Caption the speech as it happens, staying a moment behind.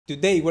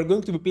Today we're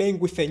going to be playing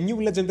with a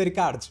new legendary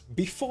cards,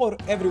 before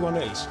everyone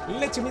else.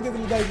 Let's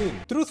immediately dive in.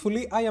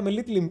 Truthfully, I am a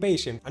little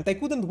impatient, and I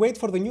couldn't wait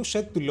for the new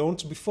set to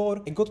launch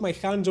before I got my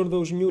hands on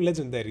those new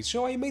legendaries,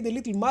 so I made a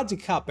little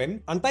magic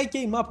happen, and I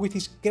came up with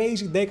this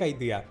crazy deck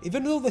idea.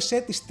 Even though the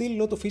set is still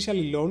not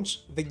officially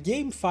launched, the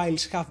game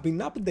files have been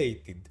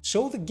updated,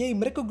 so the game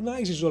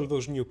recognizes all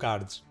those new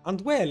cards. And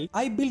well,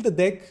 I built a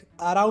deck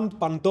around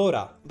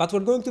Pandora, but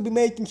we're going to be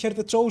making her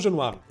the chosen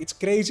one. It's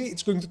crazy,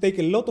 it's going to take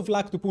a lot of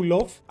luck to pull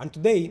off, and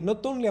today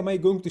not only am I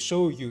going to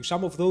show you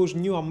some of those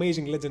new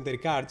amazing legendary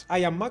cards, I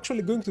am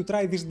actually going to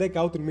try this deck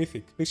out in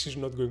Mythic. This is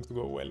not going to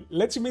go well.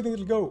 Let's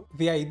immediately go.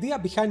 The idea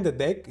behind the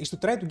deck is to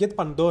try to get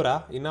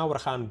Pandora in our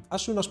hand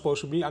as soon as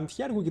possible, and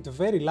here we get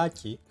very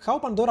lucky. How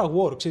Pandora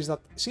works is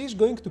that she is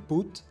going to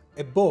put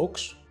a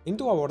box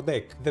into our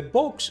deck. The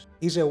box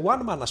is a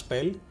 1-mana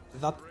spell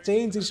that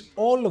changes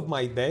all of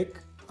my deck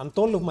and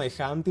all of my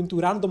hand into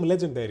random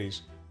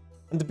legendaries.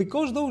 And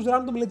because those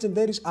random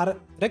legendaries are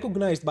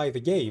recognized by the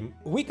game,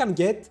 we can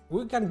get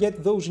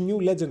those new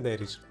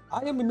legendaries. I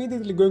am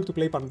immediately going to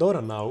play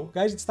Pandora now,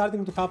 guys, it's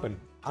starting to happen.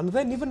 And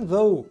then even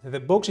though the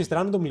box is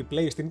randomly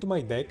placed into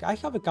my deck, I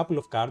have a couple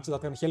of cards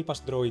that can help us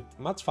draw it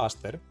much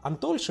faster.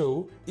 And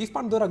also, if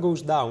Pandora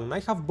goes down,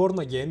 I have Born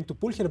Again to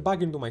pull her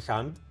back into my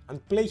hand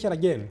and play her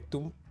again,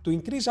 to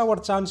increase our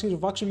chances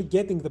of actually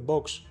getting the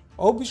box.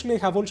 Obviously, I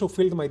have also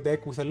filled my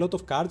deck with a lot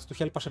of cards to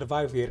help us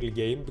survive the early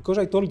game, because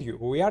I told you,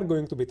 we are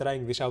going to be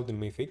trying this out in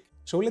Mythic,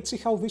 so let's see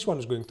how this one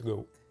is going to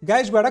go.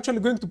 Guys, we are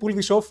actually going to pull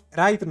this off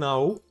right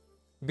now,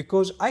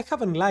 because I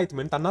have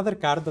Enlightenment, another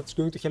card that's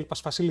going to help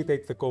us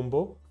facilitate the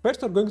combo.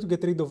 First, we're going to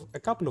get rid of a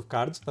couple of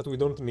cards that we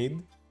don't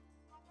need,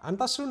 and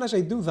as soon as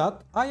I do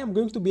that, I am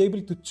going to be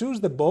able to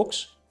choose the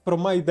box from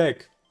my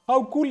deck.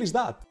 How cool is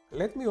that?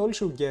 Let me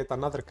also get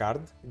another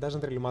card, it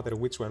doesn't really matter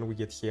which one we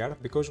get here,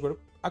 because we're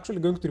actually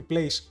going to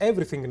replace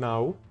everything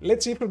now.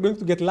 Let's see if we're going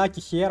to get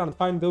lucky here and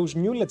find those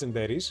new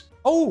legendaries.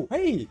 Oh,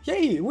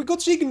 hey, we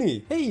got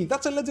Signy! Hey,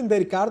 that's a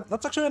legendary card,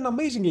 that's actually an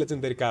amazing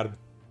legendary card.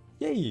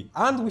 Yay!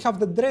 And we have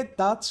the Dread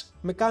Touch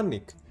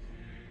mechanic.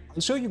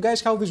 I'll show you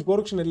guys how this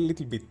works in a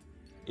little bit.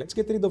 Let's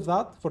get rid of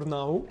that for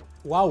now.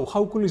 Wow,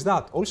 how cool is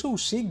that? Also,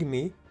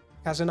 Signy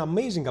has an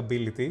amazing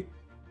ability.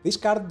 This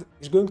card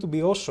is going to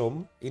be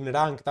awesome in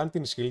ranked and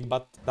in shield,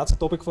 but that's a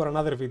topic for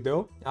another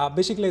video.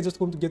 Basically, I just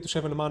want to get to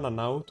 7 mana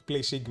now to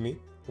play Signy.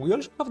 We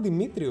also have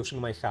Dimitrios in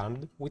my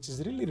hand, which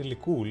is really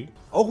cool.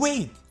 Oh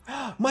wait!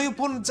 My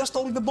opponent just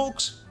stole the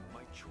box!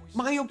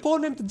 My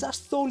opponent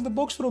just stole the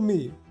box from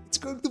me! It's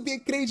going to be a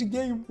crazy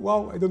game!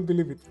 Wow, I don't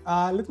believe it.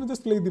 Let me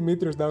just play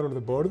Dimitrios down on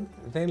the board.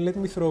 Then let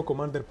me throw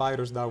Commander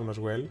Pyros down as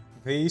well.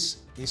 This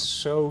is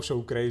so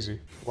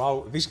crazy.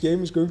 Wow, this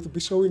game is going to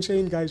be so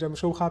insane, guys. I'm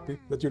so happy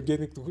that you're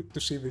getting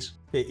to see this.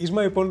 Okay, is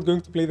my opponent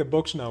going to play the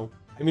box now?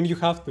 I mean, you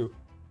have to.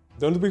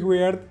 Don't be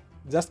weird.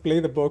 Just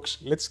play the box.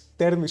 Let's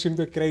turn this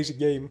into a crazy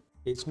game.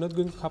 It's not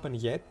going to happen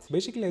yet.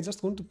 Basically, I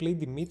just want to play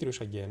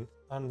Dimitrios again.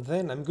 And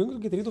then I'm going to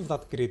get rid of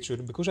that creature,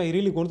 because I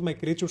really want my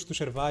creatures to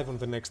survive on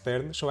the next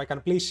turn, so I can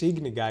play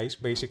Signy, guys,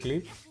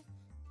 basically.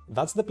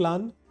 That's the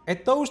plan. A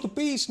toast to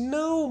peace!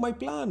 No, my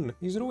plan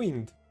is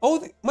ruined.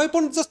 Oh, my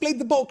opponent just played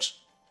the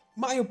box!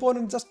 My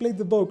opponent just played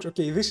the box.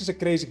 Okay, this is a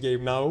crazy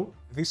game now.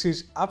 This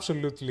is out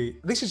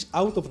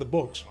of the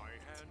box.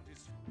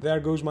 There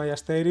goes my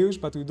Asterios,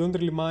 but we don't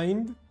really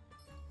mind.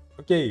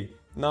 Okay,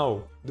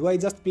 now, do I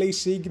just play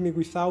Signy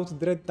without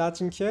Dread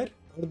touching her?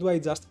 Or do I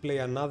just play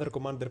another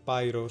Commander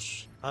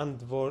Pyros and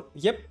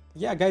Yep,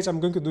 yeah guys, I'm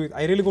going to do it.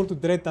 I really want to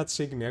Dread touch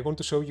Signy. I want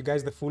to show you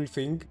guys the full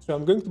thing. So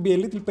I'm going to be a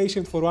little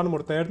patient for one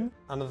more turn.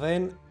 And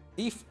then,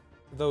 if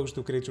those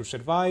two creatures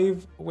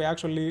survive, we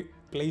actually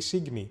play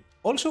Signy.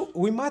 Also,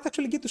 we might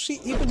actually get to see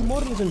even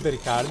more legendary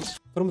cards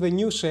from the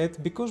new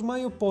set, because my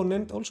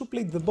opponent also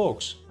played the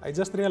box. I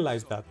just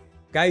realized that.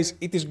 Guys,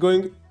 it is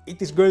going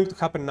to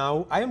happen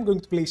now. I am going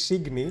to play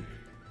Signy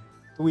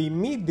to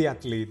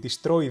immediately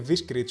destroy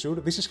this creature.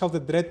 This is how the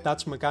Dread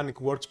Touch mechanic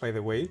works, by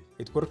the way.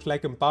 It works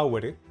like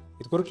Empower.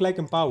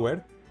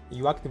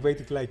 You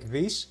activate it like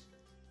this,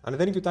 and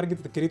then you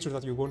target the creature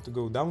that you want to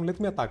go down. Let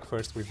me attack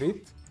first with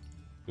it.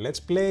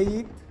 Let's play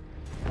it.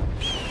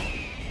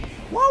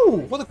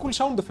 Wow, what a cool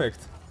sound effect.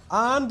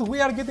 And we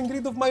are getting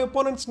rid of my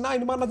opponent's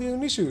 9-mana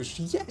Dionysius.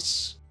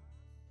 Yes!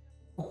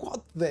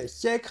 What the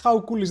heck? How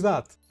cool is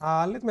that?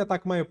 Let me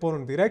attack my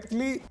opponent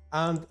directly,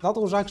 and that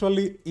was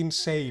actually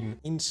insane.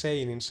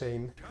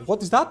 Insane.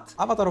 What is that?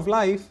 Avatar of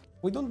Life?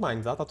 We don't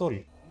mind that at all.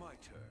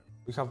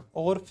 We have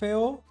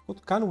Orfeo.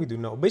 What can we do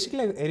now?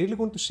 Basically, I really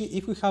want to see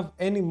if we have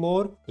any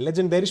more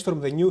legendaries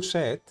from the new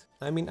set.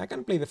 I mean, I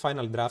can play the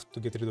final draft to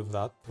get rid of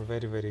that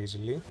very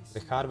easily.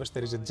 The Harvester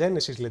is a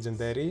Genesis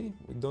legendary.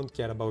 We don't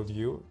care about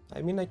you.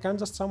 I mean, I can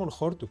just summon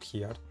Hortuk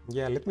here.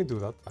 Yeah, let me do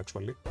that,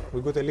 actually.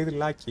 We got a little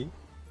lucky.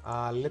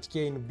 Let's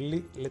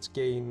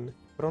gain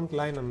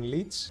Frontline and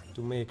Leech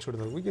to make sure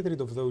that we get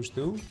rid of those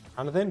two.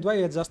 And then do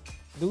I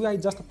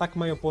just attack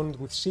my opponent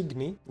with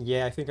Signy?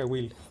 Yeah, I think I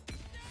will.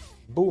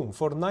 Boom,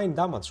 for 9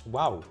 damage.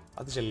 Wow,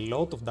 that is a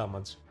lot of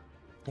damage.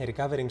 A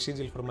recovering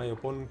sigil for my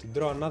opponent to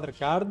draw another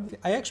card.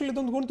 I actually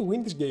don't want to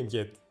win this game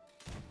yet.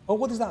 Oh,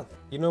 what is that?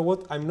 You know what?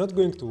 I'm not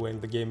going to end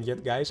the game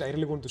yet, guys. I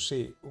really want to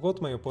see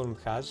what my opponent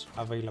has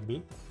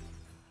available.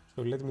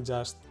 So let me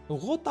just...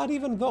 What are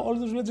even all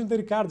those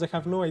legendary cards? I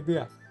have no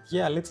idea.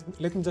 Yeah,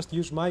 let me just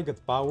use my God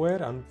Power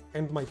and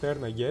end my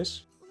turn, I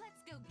guess.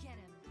 Let's go get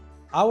him.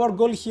 Our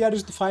goal here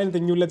is to find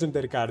the new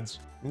legendary cards,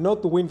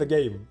 not to win the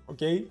game,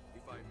 okay?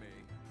 If I may.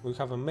 We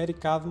have a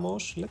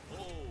Merikadmos,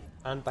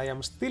 and I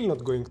am still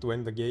not going to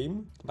end the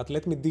game, but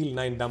let me deal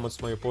 9 damage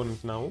to my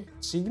opponent now.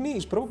 Signy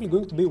is probably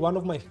going to be one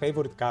of my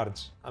favorite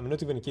cards. I'm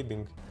not even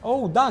kidding.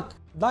 Oh, Duck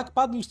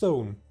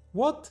Paddlestone.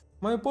 What?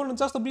 My opponent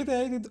just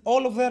obliterated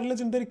all of their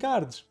legendary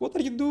cards. What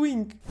are you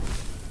doing?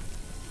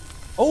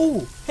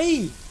 Oh,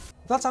 hey!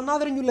 That's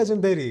another new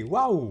legendary.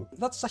 Wow,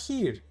 that's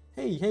Sahir.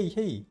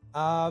 Hey.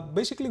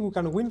 Basically we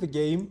can win the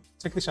game.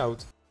 Check this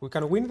out. We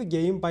can win the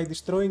game by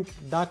destroying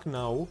Duck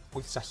now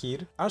with Sahir.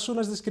 As soon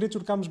as this creature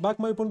comes back,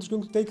 my opponent is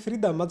going to take 3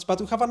 damage, but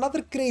we have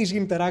another crazy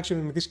interaction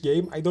in this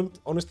game. I don't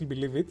honestly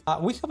believe it.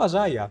 We have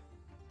Azaya,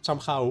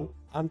 somehow,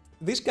 and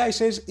this guy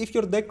says if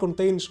your deck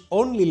contains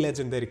only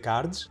legendary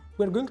cards,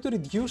 we're going to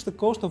reduce the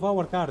cost of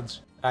our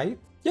cards, right?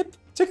 Yep,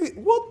 check it.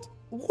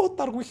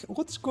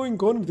 What is going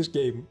on in this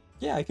game?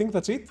 Yeah, I think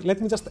that's it. Let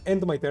me just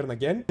end my turn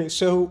again.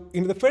 So,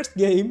 in the first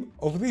game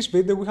of this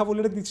video, we have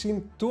already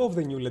seen 2 of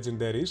the new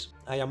legendaries.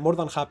 I am more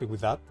than happy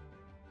with that.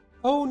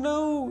 Oh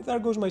no, there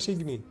goes my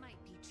Signy. Might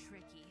be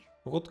tricky.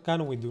 What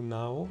can we do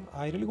now?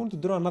 I really want to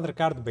draw another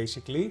card,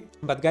 basically.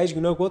 But guys,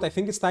 you know what? I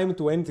think it's time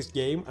to end this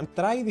game and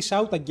try this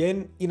out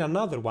again in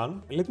another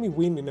one. Let me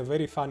win in a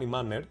very funny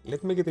manner.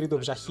 Let me get rid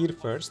of Zahir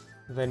first.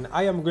 Then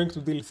I am going to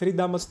deal 3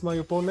 damage to my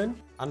opponent.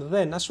 And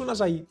then, as soon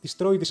as I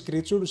destroy this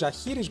creature,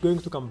 Zahir is going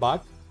to come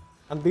back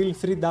and deal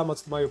 3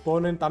 damage to my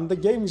opponent, and the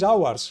game is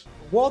ours.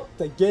 What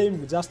a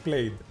game we just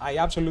played. I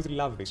absolutely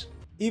love this.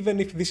 Even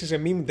if this is a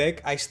meme deck,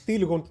 I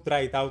still want to try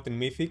it out in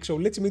Mythic, so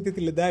let's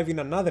immediately dive in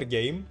another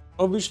game.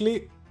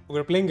 Obviously,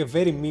 we're playing a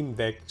very meme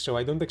deck, so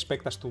I don't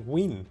expect us to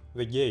win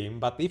the game,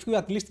 but if we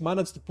at least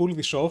manage to pull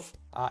this off,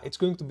 it's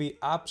going to be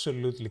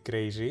absolutely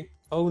crazy.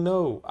 Oh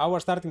no, our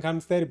starting hand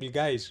is terrible,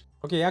 guys.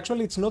 Okay,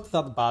 actually it's not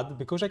that bad,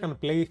 because I can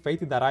play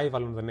Fated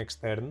Arrival on the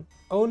next turn.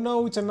 Oh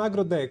no, it's an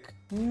aggro deck.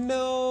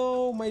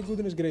 No, my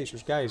goodness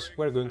gracious, guys,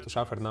 we're going to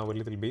suffer now a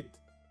little bit.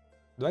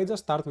 Do I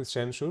just start with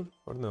Censure,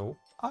 or no?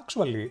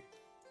 Actually,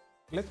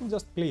 let me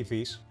just play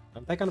this.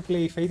 And I can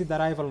play Fated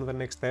Arrival on the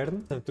next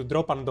turn to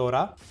draw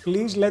Pandora.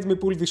 Please let me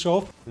pull this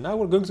off. Now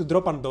we're going to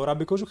draw Pandora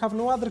because we have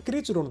no other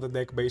creature on the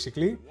deck,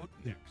 basically. What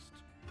next?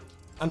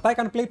 And I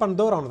can play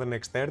Pandora on the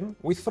next turn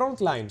with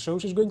Frontline, so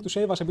she's going to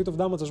save us a bit of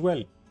damage as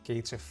well. Okay,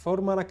 it's a 4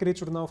 mana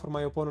creature now for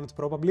my opponent,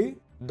 probably.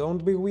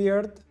 Don't be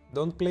weird.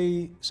 Don't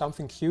play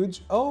something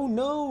huge. Oh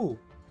no!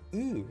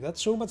 Ew,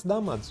 that's so much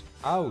damage.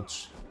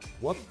 Ouch.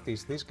 What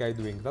is this guy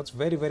doing? That's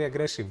very, very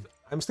aggressive.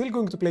 I'm still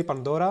going to play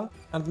Pandora,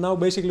 and now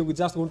basically we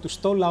just want to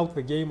stall out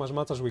the game as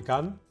much as we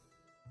can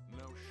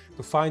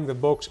to find the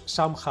box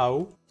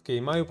somehow. Okay,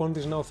 my opponent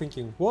is now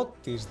thinking, what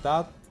is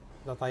that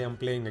I am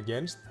playing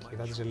against? Okay,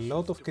 that is a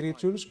lot of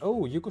creatures.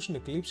 Oh, Yukosin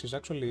Eclipse is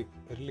actually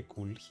really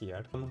cool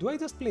here. Do I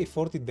just play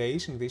 40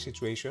 days in this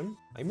situation?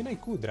 I mean, I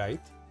could, right?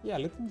 Yeah,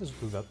 let me just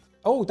do that.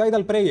 Oh,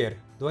 Tidal Prayer.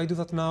 Do I do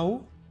that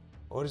now?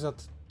 Or is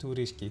that too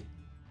risky?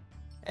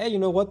 Hey, you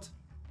know what?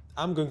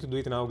 I'm going to do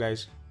it now,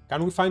 guys.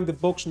 Can we find the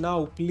box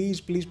now?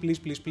 Please, please, please,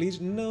 please, please.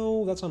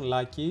 No, that's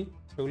unlucky.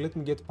 So let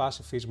me get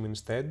Pacifism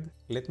instead.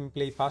 Let me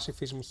play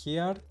Pacifism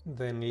here.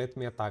 Then let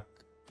me attack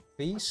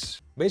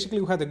this. Basically,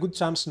 we had a good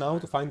chance now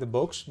to find the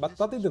box, but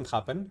that didn't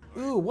happen.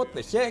 Ooh, what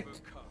the heck?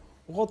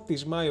 What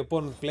is my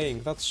opponent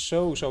playing? That's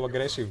so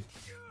aggressive.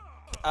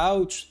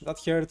 Ouch, that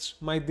hurts.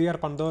 My dear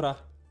Pandora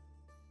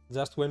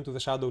just went to the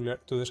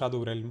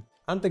Shadow Realm.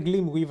 And a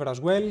Gleam Weaver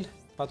as well,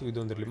 but we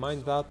don't really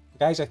mind that.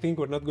 Guys, I think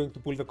we're not going to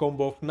pull the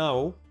combo off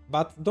now,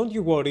 but don't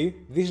you worry,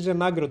 this is an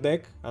aggro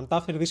deck, and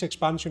after this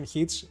expansion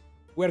hits,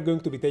 we're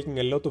going to be taking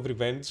a lot of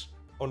revenge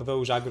on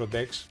those aggro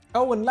decks.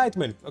 Oh,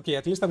 Enlightenment! Okay,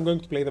 at least I'm going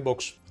to play the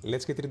box.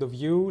 Let's get rid of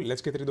you,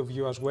 let's get rid of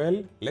you as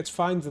well. Let's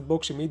find the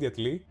box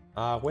immediately.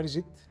 Where is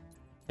it?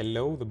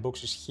 Hello, the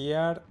box is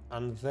here,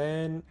 and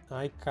then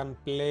I can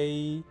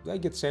play... I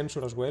get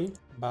Censure as well,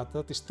 but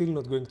that is still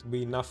not going to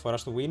be enough for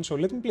us to win, so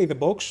let me play the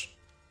box,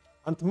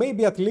 and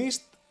maybe at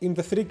least in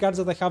the 3 cards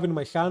that I have in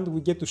my hand, we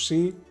get to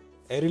see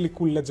a really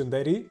cool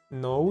legendary.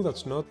 No,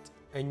 that's not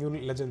a new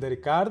legendary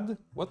card.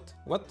 What?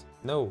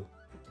 No.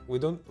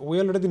 We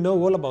already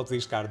know all about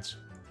these cards.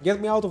 Get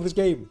me out of this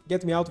game.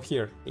 Get me out of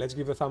here. Let's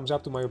give a thumbs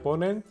up to my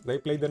opponent. They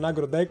played an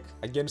aggro deck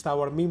against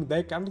our meme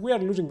deck, and we are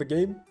losing the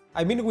game.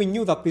 I mean, we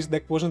knew that this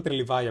deck wasn't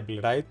really viable,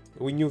 right?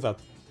 We knew that.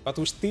 But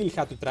we still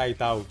had to try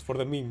it out for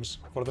the memes,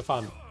 for the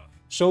fun.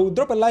 So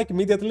drop a like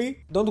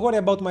immediately. Don't worry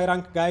about my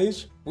rank,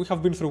 guys. We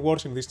have been through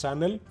worse in this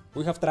channel.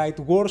 We have tried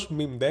worse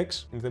meme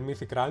decks in the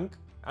Mythic rank.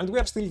 And we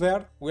are still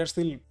there. We are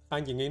still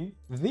hanging in.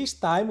 This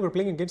time we're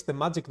playing against the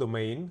Magic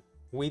Domain.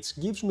 which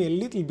gives me a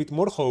little bit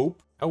more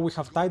hope. Oh, we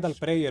have Tidal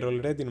Prayer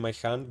already in my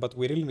hand, but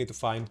we really need to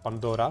find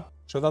Pandora,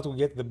 so that we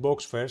get the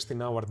box first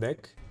in our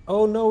deck.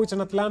 Oh no, it's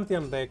an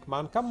Atlantean deck,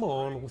 man, come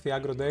on with the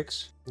aggro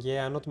decks.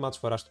 Yeah, not much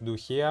for us to do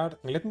here.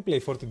 Let me play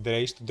 40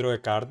 Drace to draw a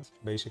card,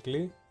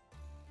 basically.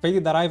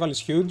 Fated Arrival is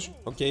huge.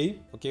 Okay.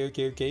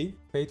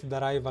 Fated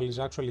Arrival is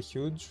actually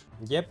huge.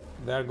 Yep,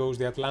 there goes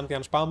the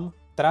Atlantean spam.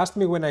 Trust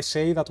me when I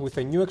say that with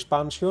a new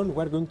expansion,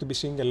 we're going to be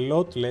seeing a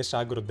lot less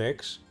aggro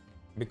decks,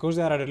 because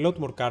there are a lot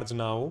more cards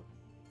now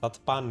that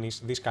punish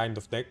this kind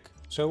of deck.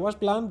 So as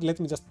planned,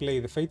 let me just play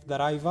the Fated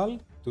Arrival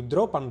to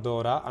draw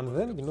Pandora, and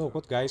then, you know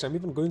what guys, I'm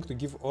even going to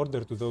give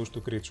order to those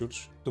two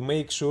creatures to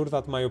make sure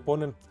that my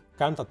opponent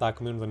can't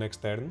attack me on the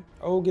next turn.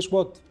 Oh, guess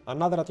what?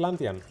 Another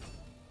Atlantean.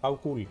 How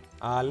cool.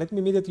 Let me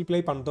immediately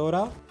play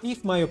Pandora.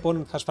 If my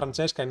opponent has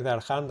Francesca in their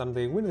hand and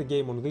they win the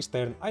game on this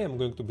turn, I am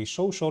going to be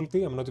so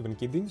salty, I'm not even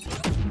kidding.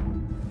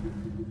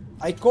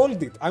 I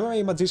called it! Am I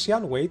a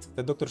magician? Wait,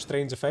 the Doctor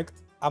Strange effect.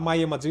 Am I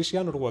a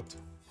magician or what?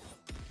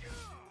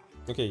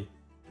 Okay.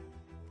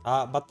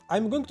 But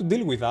I'm going to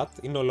deal with that,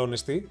 in all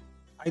honesty.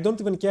 I don't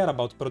even care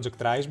about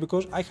Project Rise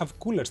because I have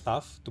cooler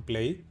stuff to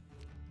play.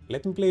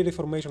 Let me play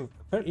Reformation.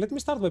 Let me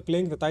start by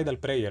playing the Tidal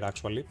Prayer,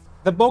 actually.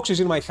 The box is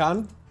in my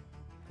hand.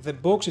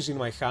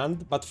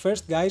 But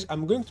first, guys,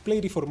 I'm going to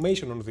play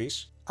Reformation on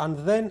this, and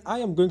then I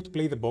am going to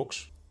play the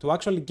box to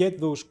actually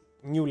get those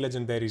new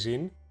legendaries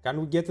in.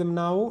 Can we get them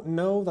now?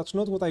 No, that's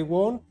not what I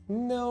want.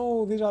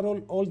 No, these are all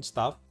old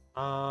stuff.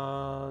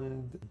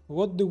 And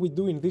what do we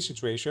do in this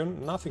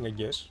situation? Nothing, I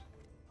guess.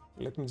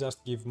 Let me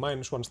just give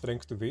 -1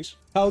 strength to this.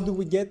 How do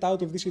we get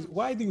out of this?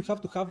 Why do you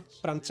have to have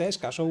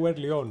Francesca so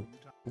early on?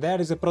 There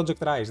is a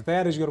Project Rise.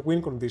 There is your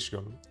win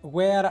condition.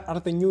 Where are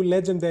the new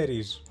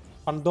legendaries?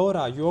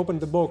 Pandora, you opened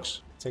the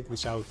box. Check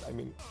this out. I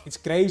mean, it's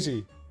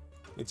crazy.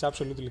 It's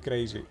absolutely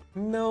crazy.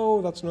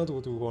 No, that's not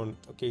what we want.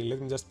 Okay, let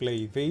me just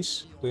play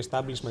this to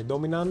establish my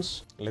dominance.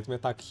 Let me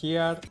attack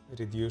here,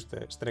 reduce the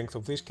strength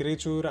of this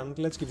creature, and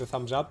let's give a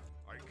thumbs up.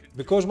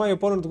 Because my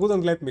opponent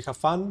wouldn't let me have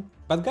fun.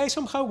 But guys,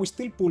 somehow we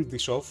still pulled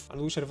this off, and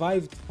we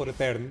survived for a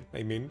turn,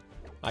 I mean,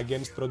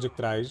 against Project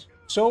Rise.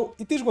 So,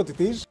 it is what it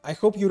is. I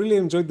hope you really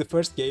enjoyed the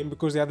first game,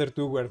 because the other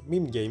two were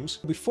meme games.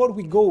 Before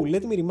we go,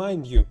 let me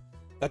remind you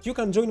that you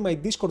can join my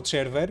Discord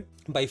server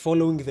by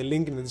following the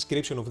link in the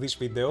description of this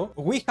video.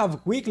 We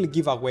have weekly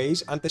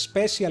giveaways, and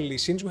especially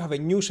since we have a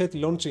new set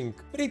launching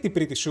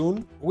pretty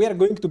soon, we are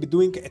going to be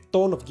doing a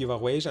ton of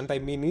giveaways, and I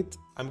mean it.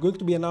 I'm going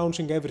to be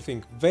announcing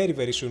everything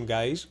very soon,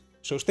 guys.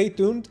 So stay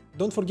tuned,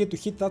 don't forget to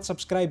hit that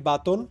subscribe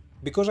button,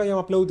 because I am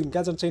uploading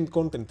Gods Unchained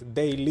content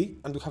daily,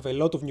 and we have a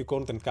lot of new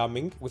content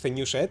coming with a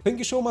new set. Thank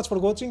you so much for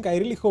watching, I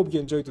really hope you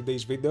enjoyed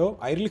today's video,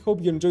 I really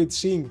hope you enjoyed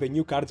seeing the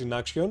new cards in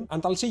action,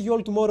 and I'll see you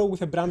all tomorrow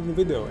with a brand new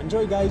video.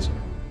 Enjoy, guys!